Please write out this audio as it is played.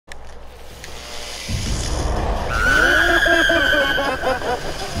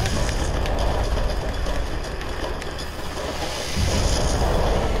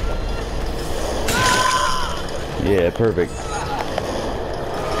perfect.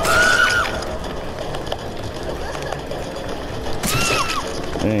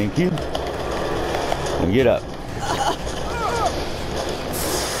 Thank you. Now get up.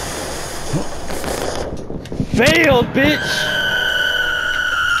 Failed, bitch!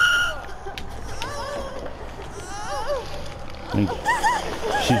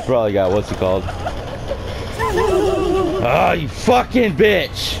 She's probably got, what's it called? Oh, you fucking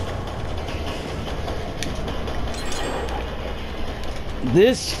bitch!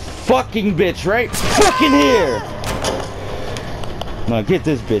 This fucking bitch right fucking here! No, get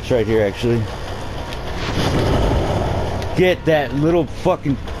this bitch right here, actually. Get that little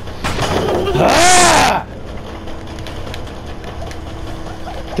fucking... Ah!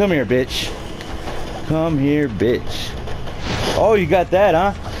 Come here, bitch. Come here, bitch. Oh, you got that,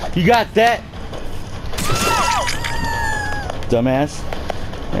 huh? You got that? Dumbass.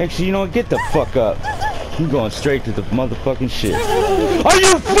 Actually, you know what? Get the fuck up. I'm going straight to the motherfucking shit. Are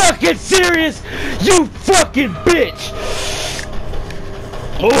you fucking serious? You fucking bitch!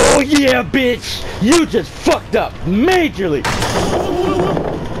 Oh yeah, bitch! You just fucked up majorly!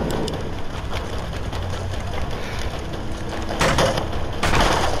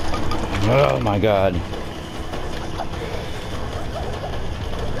 Oh my god.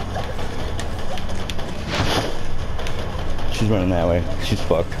 She's running that way. She's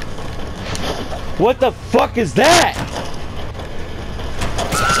fucked. What the fuck is that?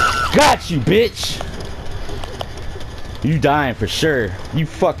 Got you, bitch! You dying for sure. You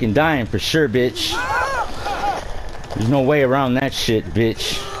fucking dying for sure, bitch. There's no way around that shit,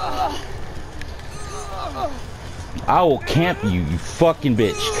 bitch. I will camp you, you fucking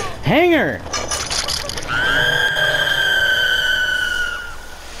bitch. Hang her!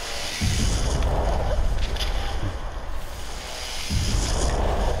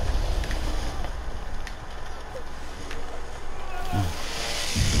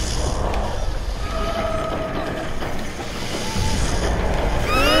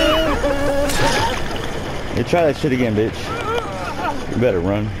 Yeah, try that shit again, bitch. You better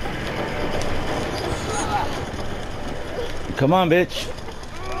run. Come on, bitch.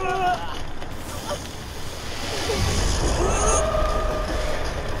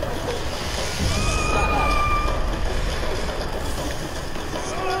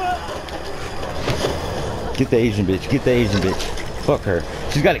 Get the Asian bitch. Get the Asian bitch. Fuck her.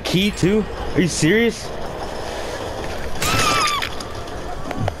 She's got a key too? Are you serious?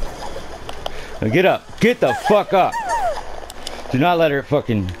 Now get up. Get the fuck up. Do not let her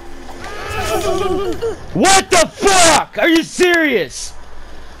fucking... What the fuck? Are you serious?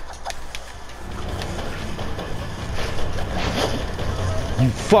 You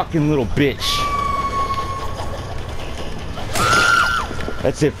fucking little bitch.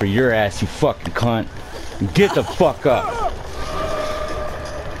 That's it for your ass, you fucking cunt. Get the fuck up.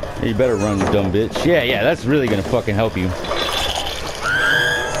 Hey, you better run, you dumb bitch. Yeah, that's really gonna fucking help you.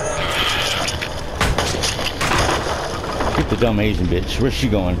 Get the dumb Asian bitch. Where's she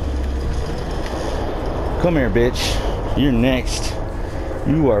going? Come here, bitch. You're next.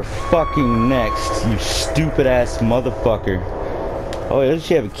 You are fucking next, you stupid ass motherfucker. Oh, doesn't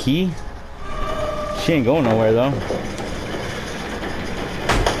she have a key? She ain't going nowhere though.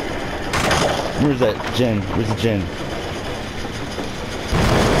 Where's that Jen? Where's the Jen?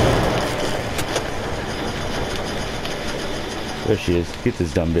 There she is. Get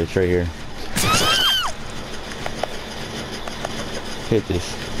this dumb bitch right here. Hit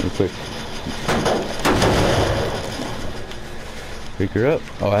this real quick. Pick her up.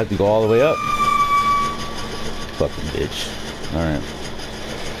 Oh, I have to go all the way up. Fucking bitch. Alright.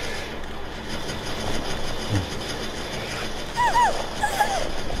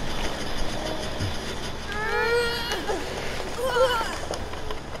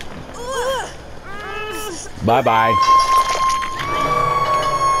 Bye-bye.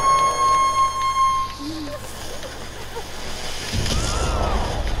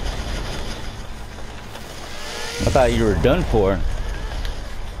 I thought you were done for.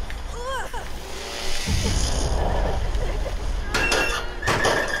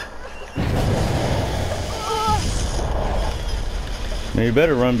 Now you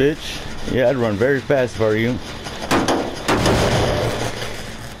better run, bitch. Yeah, I'd run very fast if I were you.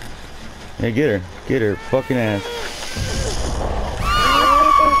 Yeah, get her fucking ass.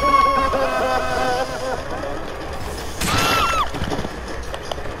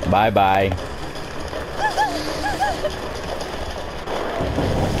 Bye-bye.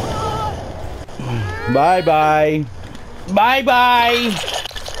 Bye-bye. Bye-bye.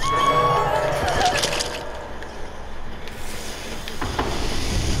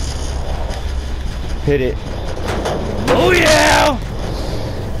 Hit it. Oh yeah!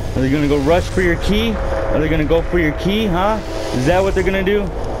 Are they gonna go rush for your key? Are they gonna go for your key, huh? Is that what they're gonna do?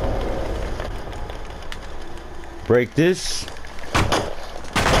 Break this.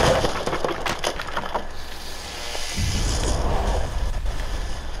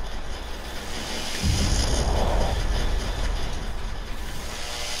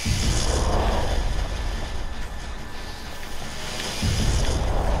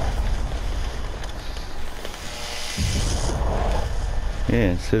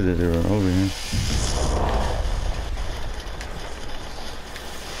 Yeah, it said that they were over here.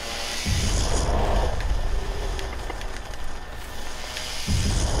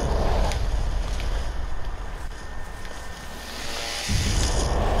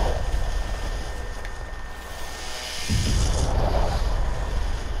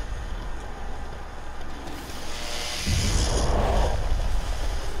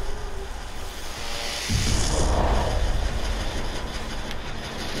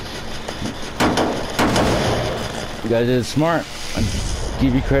 You guys did smart. I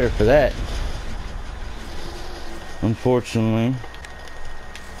give you credit for that. Unfortunately.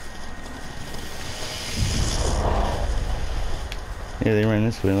 Yeah, they ran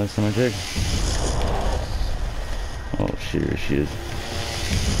this way last time I checked. Oh shit, here she is.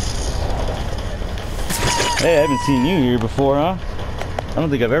 Hey, I haven't seen you here before, huh? I don't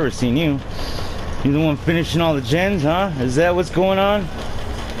think I've ever seen you. You the one finishing all the gens, huh? Is that what's going on?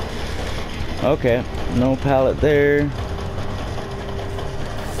 Okay, no pallet there.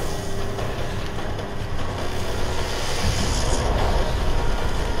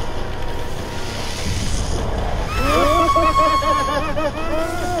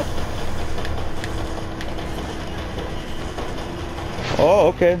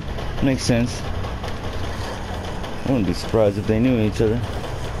 Oh, okay. Makes sense. I wouldn't be surprised if they knew each other.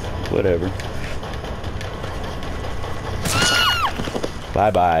 Whatever.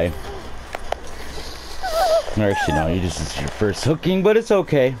 Bye-bye. Actually, no, this is your first hooking, but it's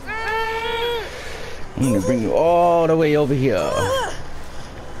okay. I'm gonna bring you all the way over here.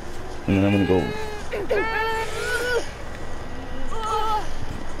 And then I'm gonna go.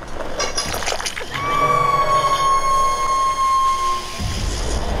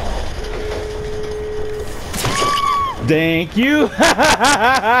 Thank you.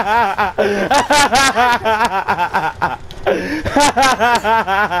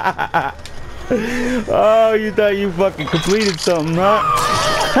 Oh, you thought you fucking completed something, huh?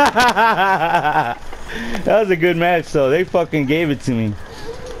 That was a good match, though. They fucking gave it to me.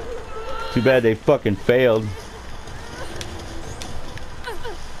 Too bad they fucking failed.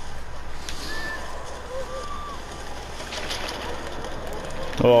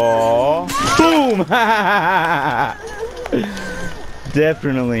 Oh, boom!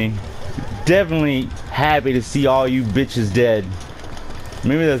 Definitely happy to see all you bitches dead.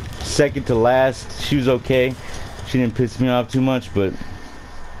 Maybe the second to last, she was okay. She didn't piss me off too much, but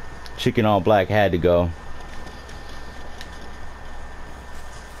Chicken All Black had to go.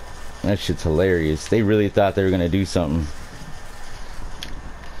 That shit's hilarious. They really thought they were gonna do something.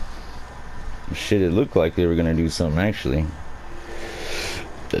 Shit, it looked like they were gonna do something, actually.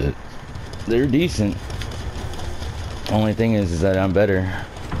 They're decent. Only thing is that I'm better.